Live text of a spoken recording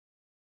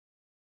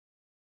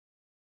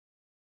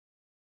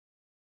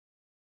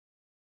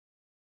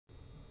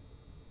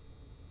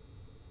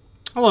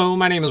Hello,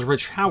 my name is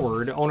Rich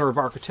Howard, owner of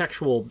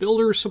Architectural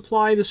Builder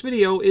Supply. This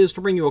video is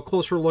to bring you a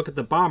closer look at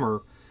the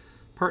Bommer,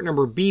 part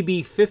number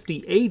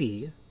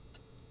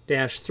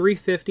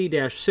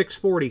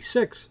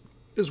BB5080-350-646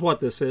 is what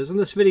this is. And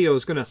this video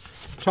is going to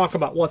talk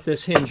about what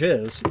this hinge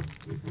is,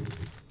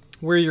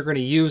 where you're going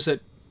to use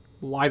it,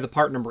 why the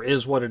part number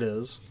is what it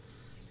is.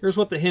 Here's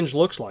what the hinge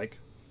looks like.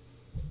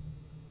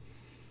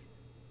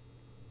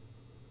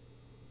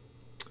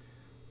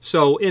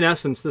 So, in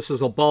essence, this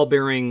is a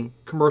ball-bearing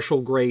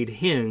commercial-grade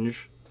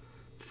hinge,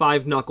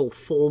 5-knuckle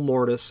full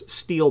mortise,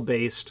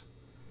 steel-based,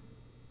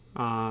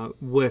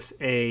 with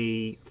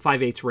a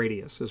 5/8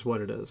 radius is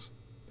what it is.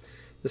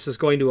 This is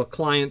going to a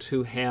client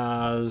who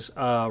has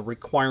a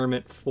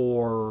requirement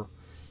for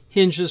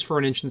hinges for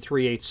an 1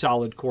 3/8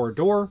 solid core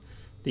door.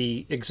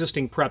 The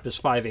existing prep is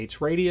 5/8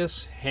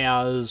 radius,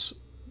 has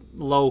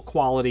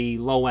low-quality,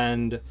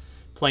 low-end,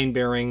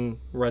 plain-bearing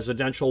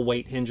residential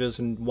weight hinges,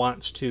 and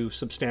wants to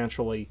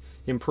substantially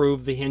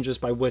improve the hinges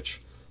by which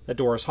the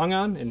door is hung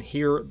on, and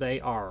here they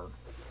are.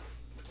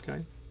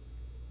 Okay,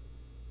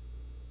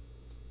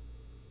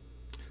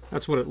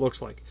 that's what it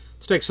looks like.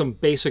 Let's take some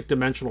basic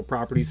dimensional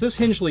properties. This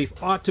hinge leaf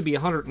ought to be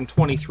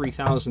 123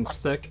 thousandths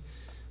thick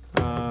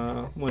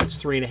when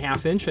it's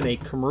 3.5 inch and a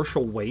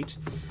commercial weight.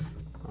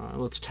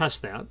 Let's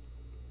test that.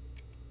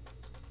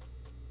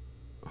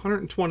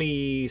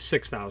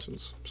 126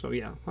 thousandths. So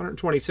yeah,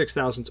 126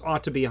 thousandths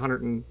ought to be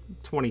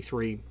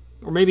 123,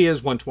 or maybe it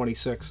is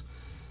 126.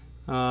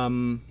 Yeah,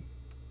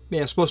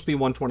 it's supposed to be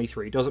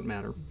 123. Doesn't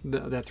matter.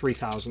 That 3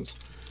 thousandths.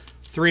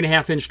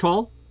 3.5 inch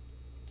tall,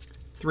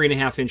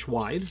 3.5 inch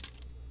wide.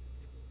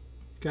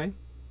 Okay.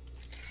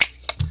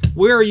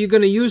 Where are you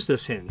going to use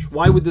this hinge?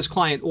 Why would this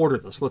client order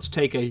this? Let's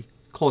take a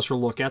closer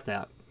look at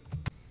that.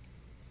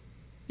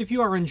 If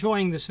you are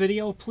enjoying this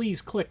video,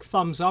 please click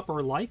thumbs up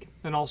or like,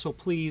 and also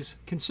please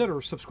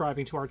consider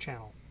subscribing to our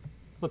channel.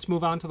 Let's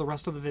move on to the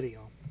rest of the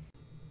video.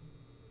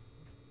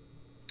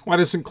 Why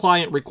doesn't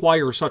client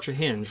require such a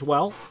hinge?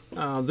 Well,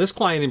 this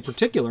client in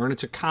particular, and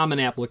it's a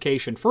common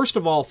application. First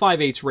of all,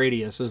 5/8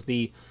 radius is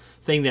the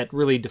thing that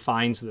really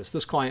defines this.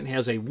 This client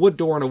has a wood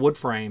door and a wood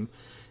frame,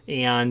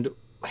 and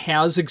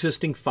has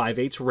existing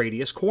 5/8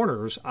 radius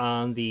corners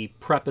on the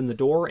prep in the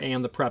door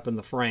and the prep in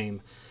the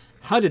frame.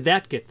 How did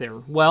that get there?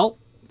 Well,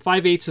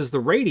 5/8 is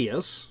the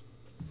radius.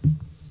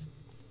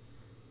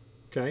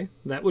 Okay,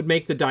 that would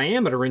make the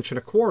diameter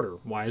 1.25 inches.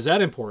 Why is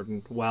that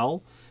important?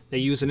 Well, they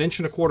use an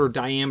 1.25 inch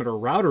diameter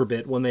router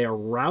bit when they are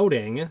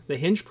routing the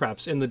hinge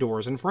preps in the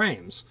doors and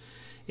frames.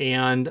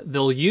 And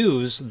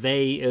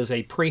they as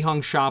a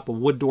pre-hung shop, a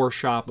wood door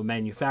shop, a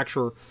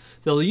manufacturer,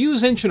 they'll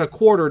use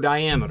 1.25 inch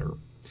diameter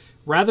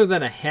rather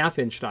than a 1/2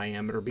 inch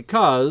diameter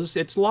because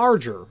it's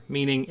larger,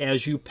 meaning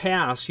as you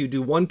pass, you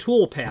do one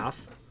tool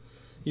path,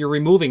 you're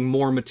removing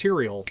more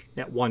material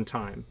at one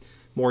time.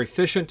 More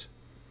efficient,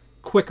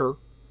 quicker,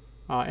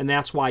 and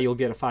that's why you'll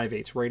get a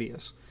 5/8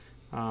 radius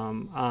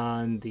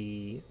on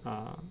the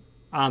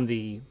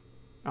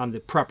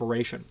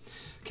preparation.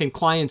 Can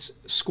clients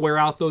square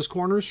out those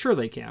corners? Sure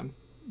they can.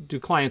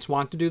 Do clients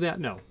want to do that?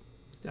 No.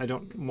 I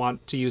don't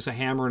want to use a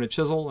hammer and a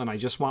chisel, and I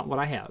just want what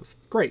I have.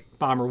 Great,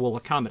 Bommer will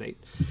accommodate.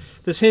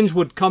 This hinge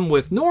would come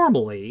with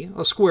normally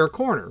a square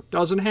corner.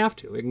 Doesn't have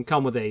to. It can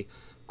come with a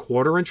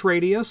 1/4 inch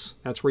radius.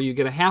 That's where you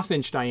get a 1/2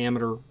 inch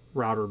diameter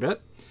router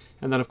bit,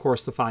 and then of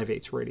course the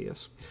 5/8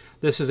 radius.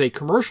 This is a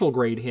commercial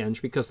grade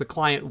hinge because the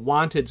client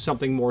wanted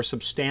something more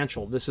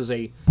substantial. This is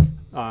a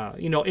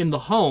in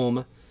the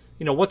home,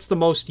 what's the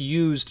most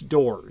used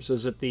doors?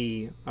 Is it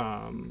the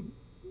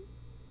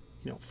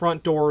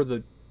front door,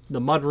 the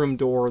mudroom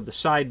door, the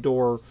side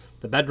door,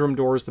 the bedroom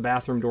doors, the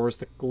bathroom doors,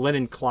 the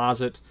linen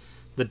closet,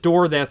 the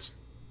door that's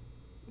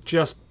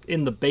just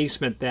in the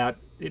basement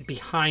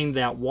behind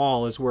that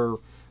wall is where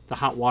the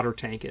hot water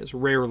tank is,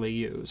 rarely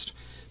used.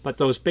 But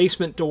those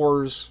basement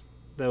doors,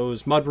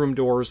 those mudroom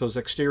doors, those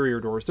exterior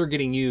doors, they're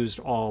getting used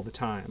all the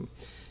time.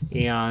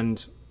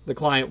 And the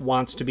client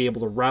wants to be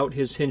able to route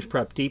his hinge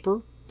prep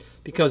deeper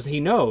because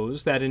he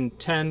knows that in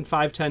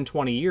 5, 10,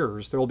 20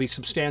 years, there will be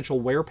substantial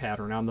wear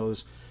pattern on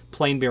those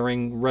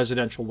plain-bearing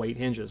residential weight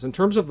hinges. In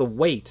terms of the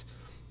weight,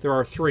 there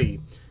are 3.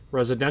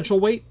 Residential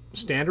weight,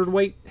 standard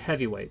weight,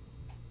 heavy weight.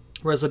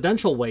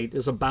 Residential weight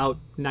is about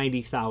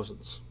 90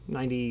 thousandths,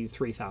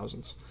 93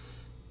 thousandths.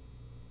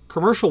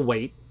 Commercial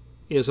weight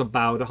is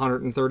about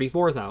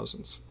 134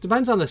 thousandths.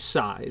 Depends on the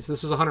size.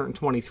 This is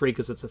 123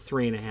 because it's a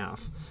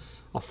 3.5.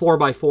 A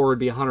 4x4 would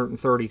be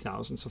 130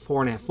 thousandths. A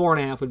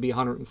 4.5 would be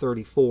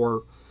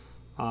 134.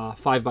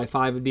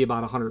 5x5 would be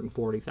about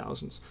 140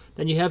 thousandths.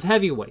 Then you have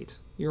heavyweight.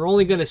 You're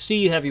only going to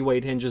see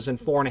heavyweight hinges in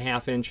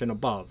 4.5 inch and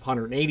above.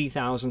 180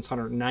 thousandths,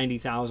 190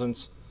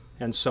 thousandths,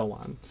 and so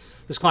on.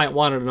 This client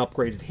wanted an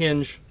upgraded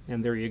hinge,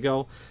 and there you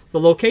go. The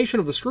location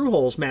of the screw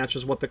holes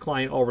matches what the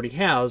client already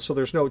has, so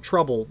there's no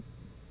trouble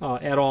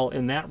at all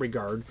in that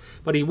regard.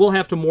 But he will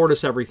have to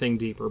mortise everything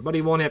deeper, but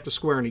he won't have to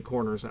square any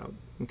corners out.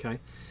 Okay.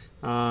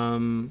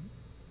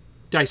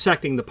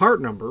 Dissecting the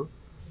part number,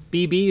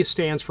 BB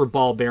stands for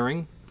ball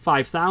bearing.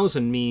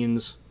 5,000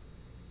 means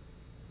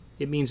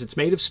it's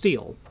made of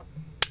steel.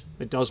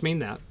 It does mean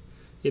that.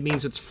 it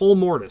means it's full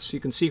mortise. You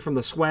can see from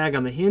the swag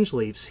on the hinge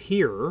leaves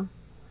here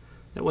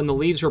that when the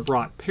leaves are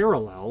brought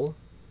parallel,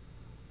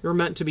 they're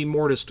meant to be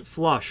mortised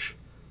flush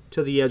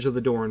to the edge of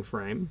the door and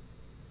frame.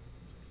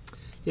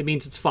 It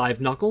means it's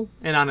 5-knuckle,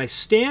 and on a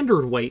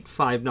standard weight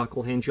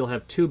 5-knuckle hinge you'll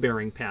have 2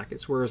 bearing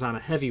packets, whereas on a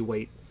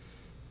heavyweight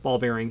ball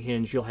bearing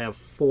hinge you'll have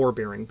 4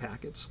 bearing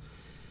packets.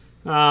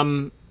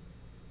 And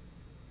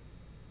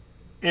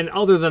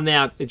other than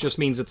that, it just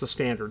means it's a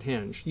standard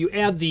hinge. You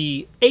add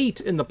the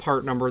 8 in the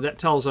part number, that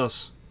tells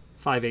us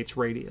 5/8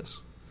 radius.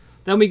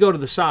 Then we go to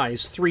the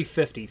size,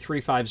 350,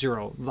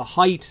 350. The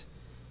height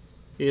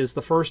is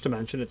the first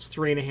dimension. It's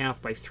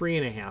 3.5 by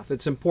 3.5.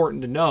 It's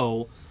important to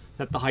know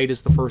that the height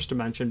is the first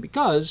dimension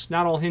because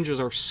not all hinges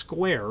are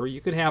square.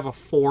 You could have a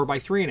 4 by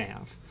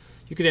 3.5.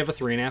 You could have a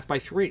 3.5 by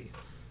 3.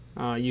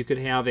 You could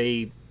have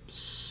a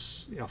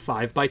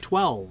 5 by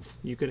 12.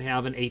 You could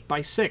have an 8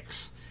 by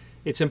 6.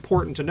 It's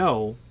important to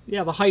know,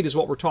 yeah, the height is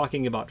what we're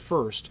talking about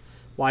first.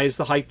 Why is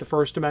the height the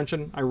first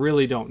dimension? I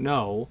really don't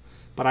know,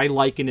 but I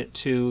liken it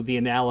to the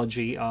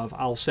analogy of,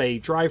 I'll say,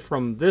 drive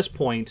from this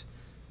point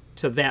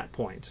to that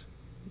point.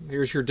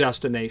 Here's your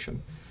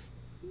destination.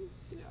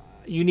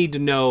 You need to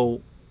know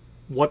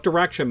what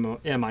direction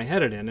am I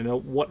headed in and know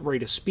what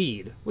rate of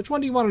speed. Which one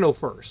do you want to know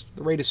first?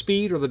 The rate of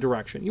speed or the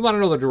direction? You want to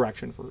know the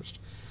direction first.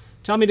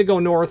 Tell me to go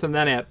north and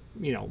then at,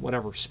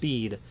 whatever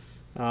speed.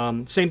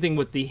 Same thing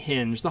with the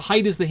hinge. The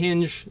height is the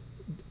hinge.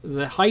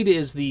 The height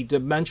is the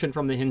dimension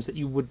from the hinge that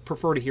you would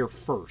prefer to hear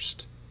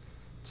first.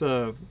 It's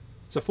a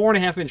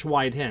 4.5-inch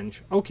wide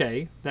hinge.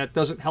 Okay, that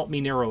doesn't help me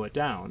narrow it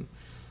down.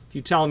 If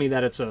you tell me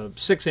that it's a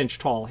 6-inch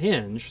tall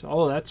hinge,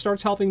 oh, that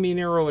starts helping me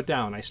narrow it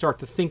down. I start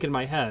to think in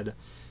my head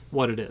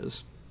what it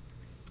is.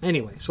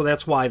 Anyway, so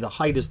that's why the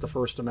height is the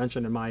first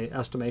dimension in my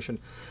estimation.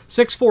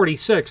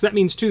 646, that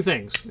means 2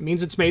 things. It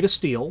means it's made of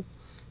steel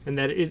and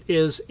that it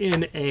is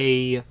in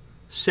a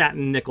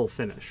satin nickel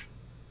finish.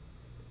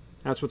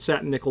 That's what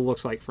satin nickel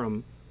looks like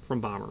from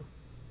Bommer.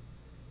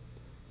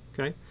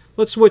 Okay,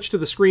 let's switch to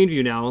the screen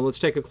view now and let's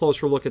take a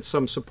closer look at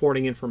some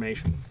supporting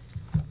information.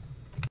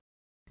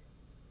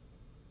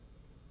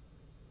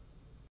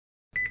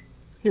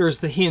 Here's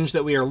the hinge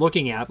that we are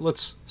looking at.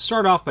 Let's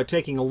start off by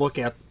taking a look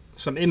at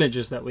some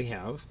images that we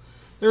have.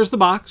 There's the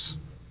box.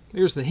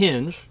 There's the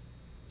hinge,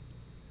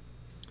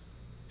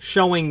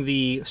 showing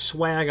the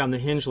swag on the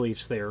hinge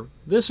leaves there.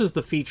 This is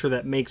the feature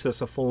that makes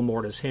this a full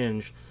mortise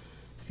hinge.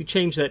 If you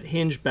change that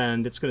hinge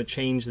bend, it's going to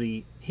change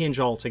the hinge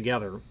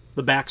altogether.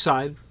 The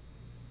backside,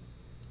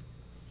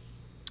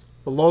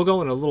 the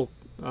logo, and a little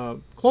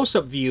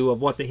close-up view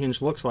of what the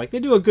hinge looks like. They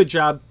do a good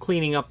job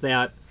cleaning up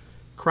that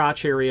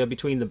crotch area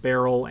between the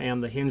barrel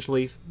and the hinge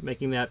leaf,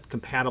 making that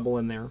compatible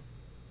in there.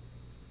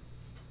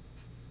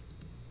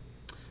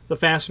 The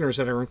fasteners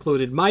that are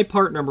included. My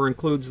part number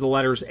includes the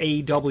letters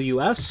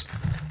AWS.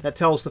 That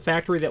tells the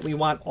factory that we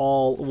want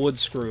all wood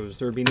screws.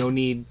 There would be no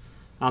need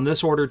on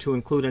this order to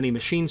include any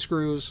machine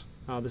screws.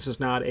 This is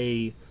not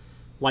a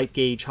light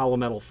gauge hollow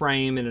metal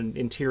frame in an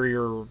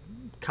interior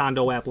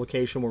condo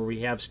application where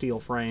we have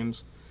steel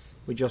frames.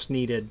 We just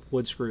needed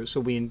wood screws. So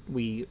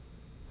we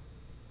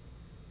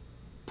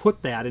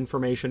put that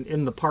information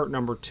in the part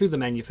number to the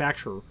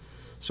manufacturer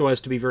so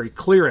as to be very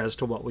clear as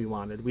to what we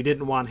wanted. We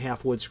didn't want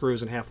half wood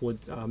screws and half wood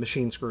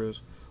machine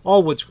screws.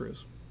 All wood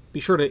screws.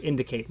 Be sure to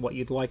indicate what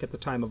you'd like at the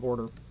time of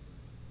order.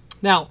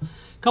 Now,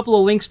 a couple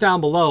of links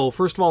down below.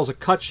 First of all is a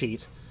cut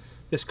sheet.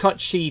 This cut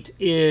sheet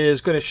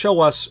is going to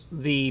show us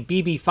the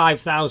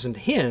BB5080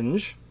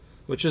 hinge,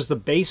 which is the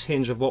base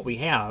hinge of what we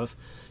have.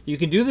 You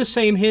can do the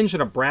same hinge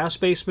in a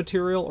brass-based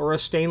material or a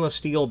stainless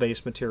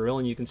steel-based material,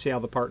 and you can see how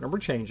the part number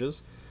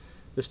changes.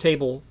 This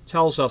table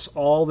tells us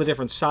all the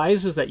different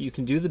sizes that you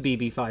can do the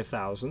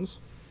BB5000s.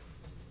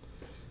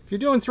 If you're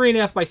doing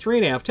 3.5 by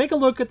 3.5, take a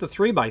look at the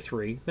 3 by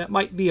 3. That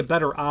might be a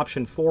better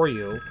option for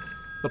you.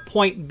 The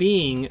point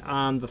being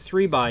on the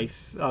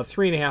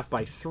 3.5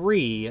 by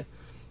 3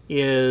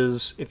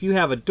 is if you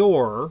have a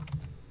door,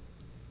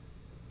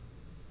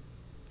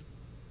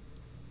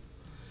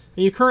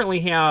 and you currently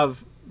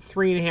have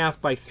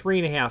 3.5 by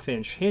 3.5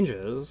 inch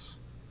hinges.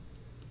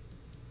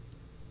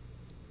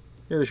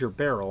 Here's your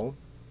barrel.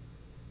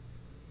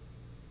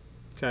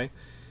 Okay.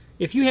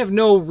 If you have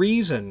no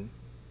reason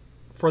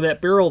for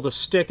that barrel to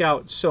stick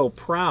out so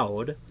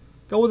proud,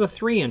 go with a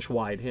 3-inch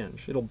wide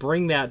hinge. It'll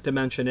bring that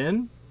dimension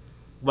in,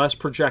 less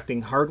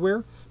projecting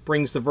hardware,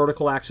 brings the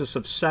vertical axis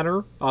of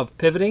center of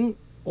pivoting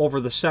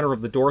over the center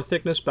of the door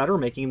thickness better,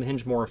 making the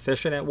hinge more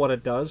efficient at what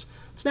it does.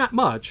 It's not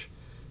much,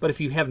 but if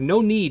you have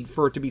no need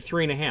for it to be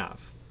 3.5,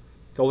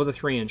 go with a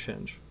 3-inch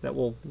hinge. That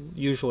will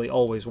usually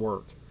always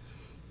work.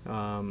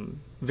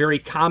 Very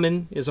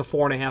common is a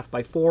 4.5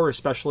 by 4,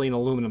 especially in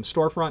aluminum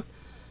storefront.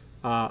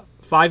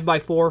 5 by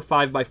 4,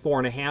 5 by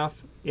 4.5.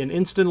 In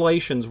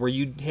installations where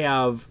you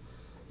have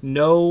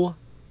no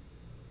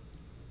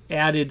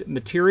added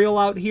material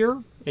out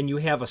here and you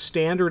have a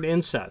standard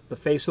inset, the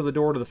face of the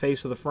door to the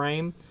face of the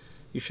frame,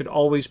 you should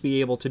always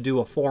be able to do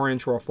a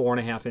 4-inch or a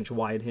 4.5-inch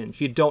wide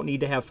hinge. You don't need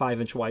to have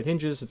 5-inch wide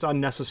hinges. It's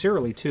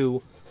unnecessarily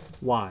too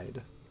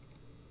wide.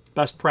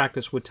 Best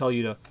practice would tell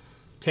you to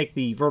take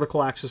the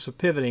vertical axis of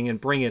pivoting and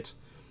bring it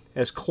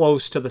as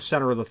close to the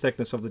center of the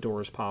thickness of the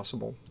door as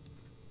possible.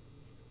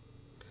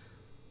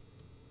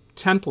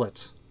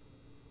 Template.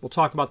 We'll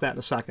talk about that in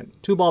a second.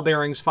 2 ball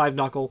bearings, 5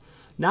 knuckle,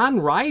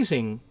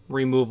 non-rising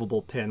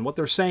removable pin. What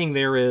they're saying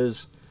there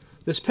is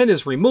this pin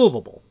is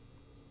removable.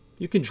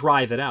 You can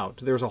drive it out.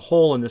 There's a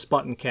hole in this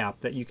button cap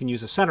that you can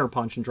use a center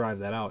punch and drive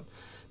that out.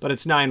 But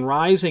it's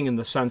non-rising in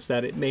the sense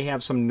that it may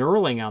have some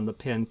knurling on the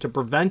pin to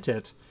prevent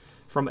it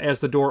from, as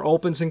the door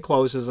opens and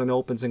closes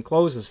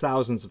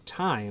thousands of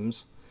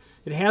times,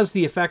 it has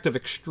the effect of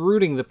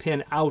extruding the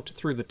pin out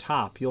through the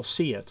top. You'll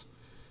see it.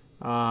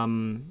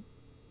 And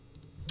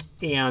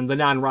the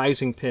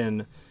non-rising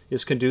pin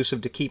is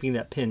conducive to keeping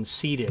that pin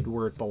seated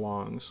where it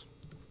belongs.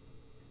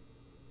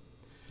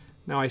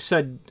 Now I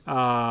said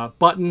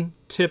button,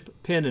 tip,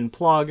 pin, and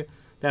plug.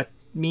 That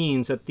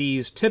means that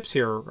these tips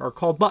here are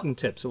called button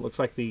tips. It looks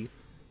like the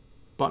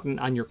button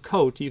on your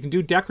coat. You can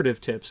do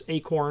decorative tips,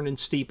 acorn and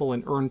steeple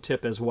and urn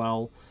tip as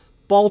well.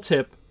 Ball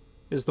tip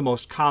is the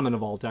most common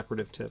of all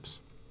decorative tips.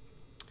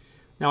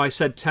 Now I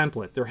said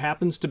template. There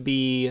happens to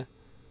be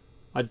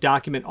a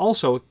document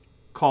also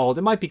called,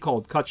 it might be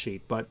called cut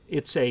sheet, but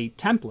it's a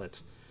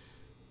template.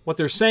 What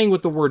they're saying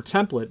with the word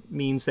template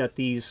means that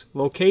these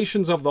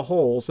locations of the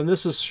holes, and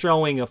this is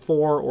showing a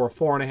 4 or a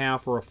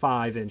 4.5 or a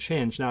 5-inch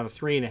hinge, not a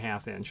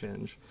 3.5-inch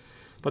hinge,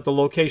 but the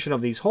location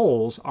of these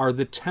holes are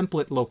the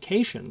template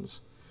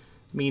locations,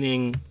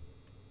 meaning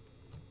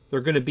they're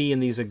going to be in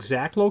these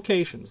exact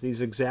locations,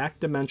 these exact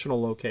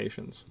dimensional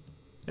locations,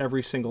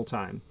 every single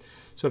time.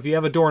 So if you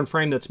have a door and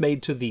frame that's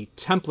made to the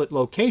template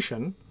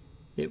location,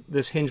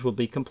 this hinge will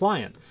be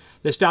compliant.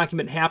 This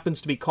document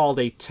happens to be called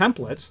a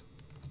template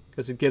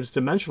because it gives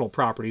dimensional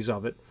properties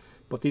of it,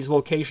 but these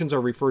locations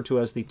are referred to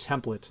as the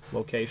template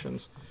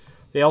locations.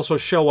 They also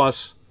show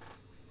us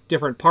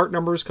different part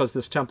numbers because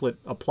this template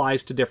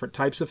applies to different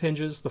types of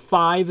hinges. The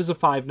 5 is a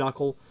 5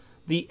 knuckle.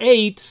 The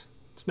 8,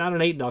 it's not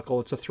an 8 knuckle,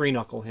 it's a 3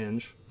 knuckle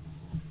hinge.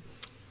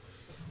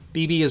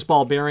 BB is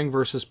ball bearing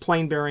versus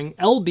plain bearing.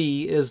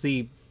 LB is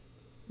the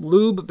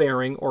lube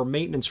bearing or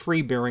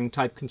maintenance-free bearing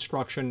type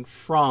construction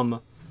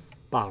from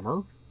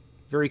Bommer.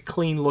 Very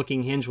clean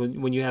looking hinge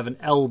when you have an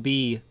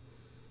LB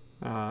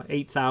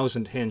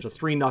 8000 hinge, a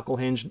 3 knuckle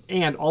hinge,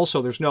 and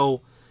also there's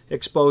no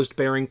exposed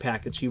bearing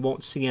package. You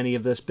won't see any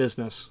of this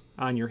business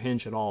on your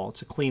hinge at all.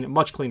 It's a clean,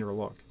 much cleaner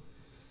look.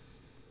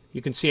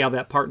 You can see how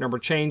that part number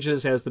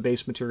changes as the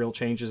base material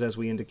changes, as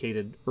we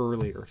indicated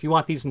earlier. If you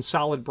want these in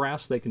solid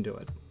brass, they can do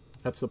it.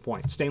 That's the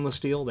point. Stainless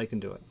steel, they can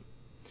do it.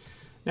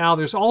 Now,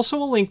 there's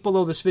also a link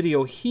below this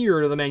video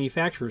here to the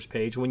manufacturer's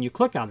page. When you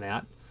click on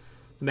that,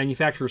 the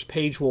manufacturer's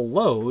page will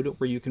load,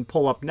 where you can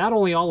pull up not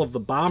only all of the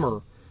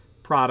Bommer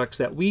products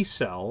that we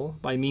sell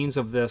by means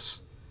of this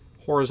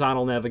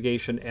horizontal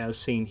navigation as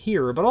seen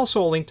here, but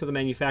also a link to the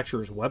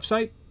manufacturer's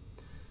website,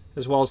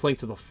 as well as a link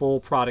to the full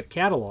product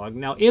catalog.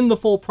 Now, in the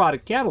full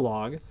product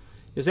catalog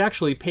is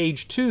actually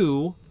page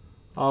 2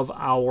 of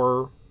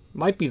our,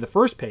 might be the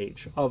first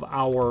page of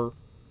our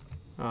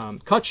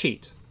cut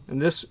sheet.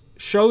 And this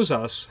shows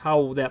us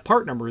how that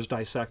part number is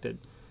dissected.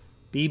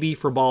 BB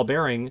for ball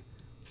bearing,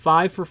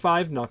 5 for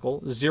 5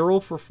 knuckle, 0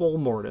 for full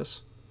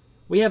mortise.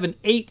 We have an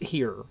 8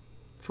 here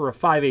for a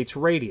 5/8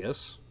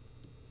 radius,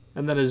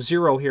 and then a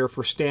 0 here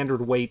for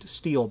standard weight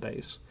steel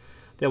base.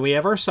 Then we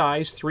have our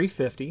size,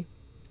 350.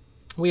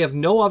 We have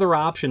no other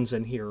options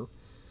in here.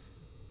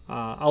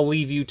 I'll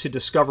leave you to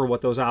discover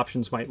what those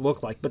options might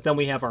look like, but then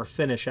we have our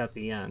finish at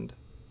the end.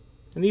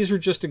 And these are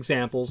just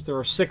examples. There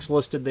are 6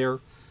 listed there.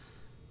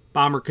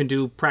 Bommer can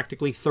do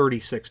practically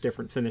 36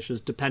 different finishes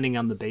depending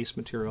on the base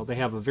material. They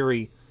have a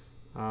very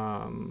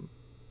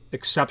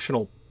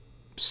exceptional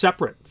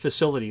separate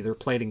facility. Their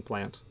plating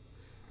plant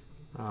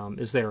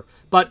is there.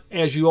 But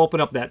as you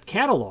open up that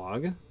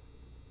catalog,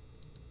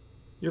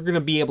 you're going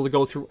to be able to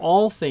go through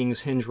all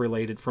things hinge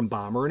related from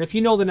Bommer. And if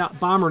you know the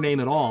Bommer name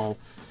at all,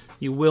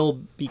 you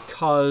will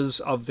because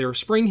of their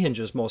spring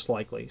hinges most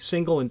likely.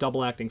 Single and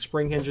double acting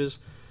spring hinges.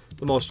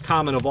 The most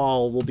common of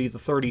all will be the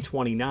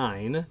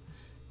 3029.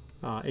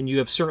 And you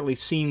have certainly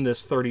seen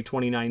this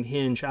 3029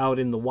 hinge out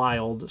in the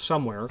wild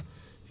somewhere.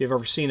 If you've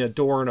ever seen a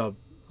door in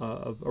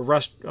a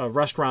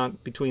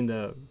restaurant between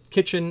the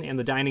kitchen and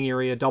the dining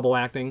area, double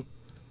acting,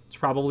 it's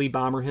probably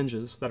Bommer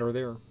hinges that are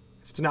there.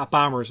 If it's not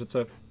Bommers, it's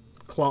a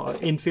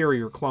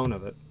inferior clone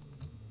of it.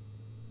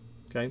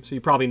 Okay, so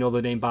you probably know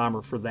the name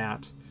Bommer for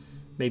that,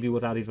 maybe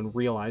without even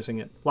realizing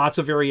it. Lots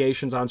of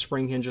variations on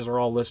spring hinges are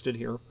all listed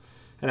here.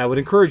 And I would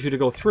encourage you to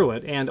go through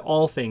it, and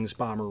all things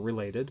Bommer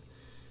related.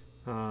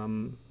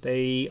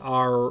 They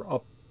are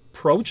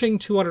approaching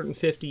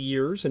 250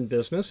 years in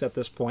business at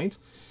this point.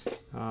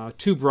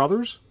 2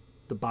 brothers,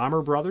 the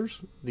Bommer brothers.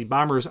 The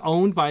Bommer is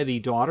owned by the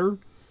daughter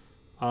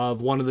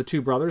of one of the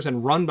 2 brothers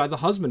and run by the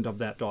husband of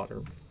that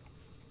daughter.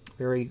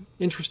 Very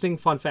interesting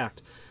fun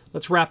fact.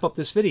 Let's wrap up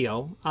this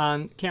video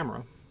on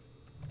camera.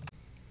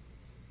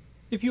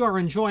 If you are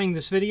enjoying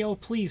this video,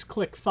 please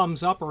click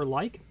thumbs up or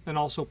like, and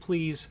also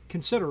please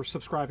consider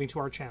subscribing to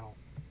our channel.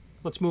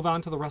 Let's move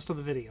on to the rest of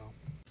the video.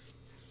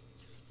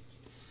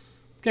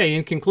 Okay,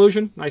 in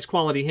conclusion, nice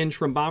quality hinge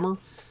from Bommer.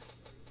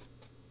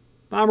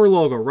 Bommer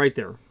logo right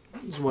there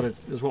is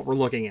what we're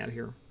looking at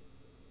here.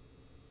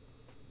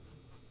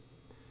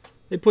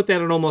 They put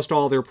that on almost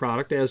all their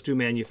product, as do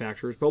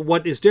manufacturers. But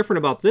what is different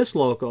about this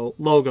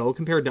logo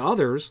compared to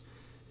others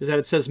is that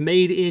it says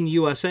Made in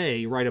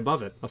USA right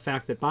above it, a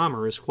fact that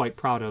Bommer is quite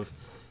proud of,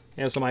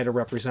 as am I to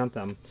represent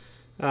them.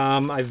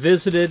 I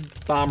visited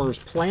Bommer's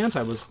plant.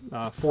 I was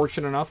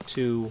fortunate enough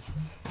to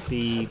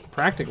be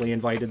practically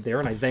invited there,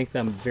 and I thank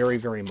them very,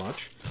 very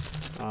much.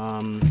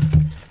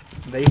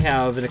 They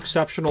have an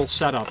exceptional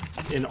setup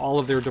in all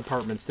of their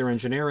departments, their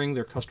engineering,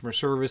 their customer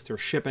service, their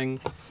shipping,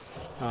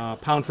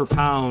 pound for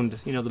pound,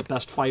 you know, the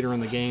best fighter in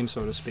the game,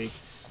 so to speak.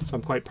 So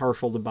I'm quite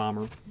partial to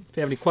Bommer. If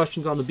you have any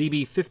questions on the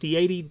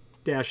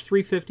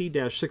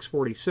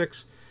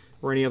BB5080-350-646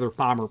 or any other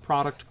Bommer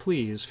product,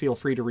 please feel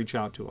free to reach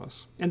out to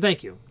us. And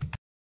thank you.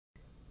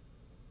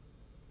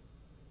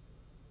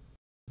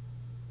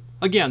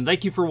 Again,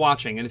 thank you for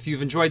watching, and if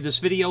you've enjoyed this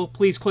video,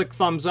 please click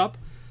thumbs up.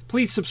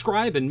 Please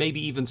subscribe and maybe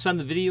even send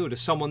the video to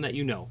someone that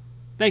you know.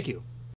 Thank you.